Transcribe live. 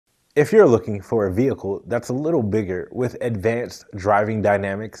If you're looking for a vehicle that's a little bigger with advanced driving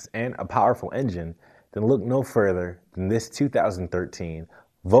dynamics and a powerful engine, then look no further than this 2013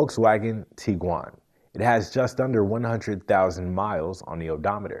 Volkswagen Tiguan. It has just under 100,000 miles on the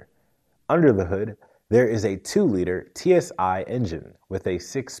odometer. Under the hood, there is a 2-liter TSI engine with a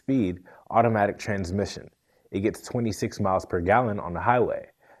 6-speed automatic transmission. It gets 26 miles per gallon on the highway.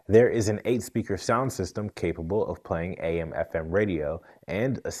 There is an 8-speaker sound system capable of playing AM/FM radio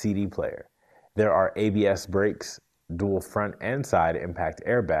and a CD player. There are ABS brakes, dual front and side impact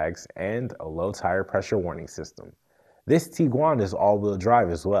airbags, and a low tire pressure warning system. This Tiguan is all-wheel drive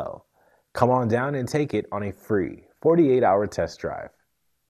as well. Come on down and take it on a free 48-hour test drive.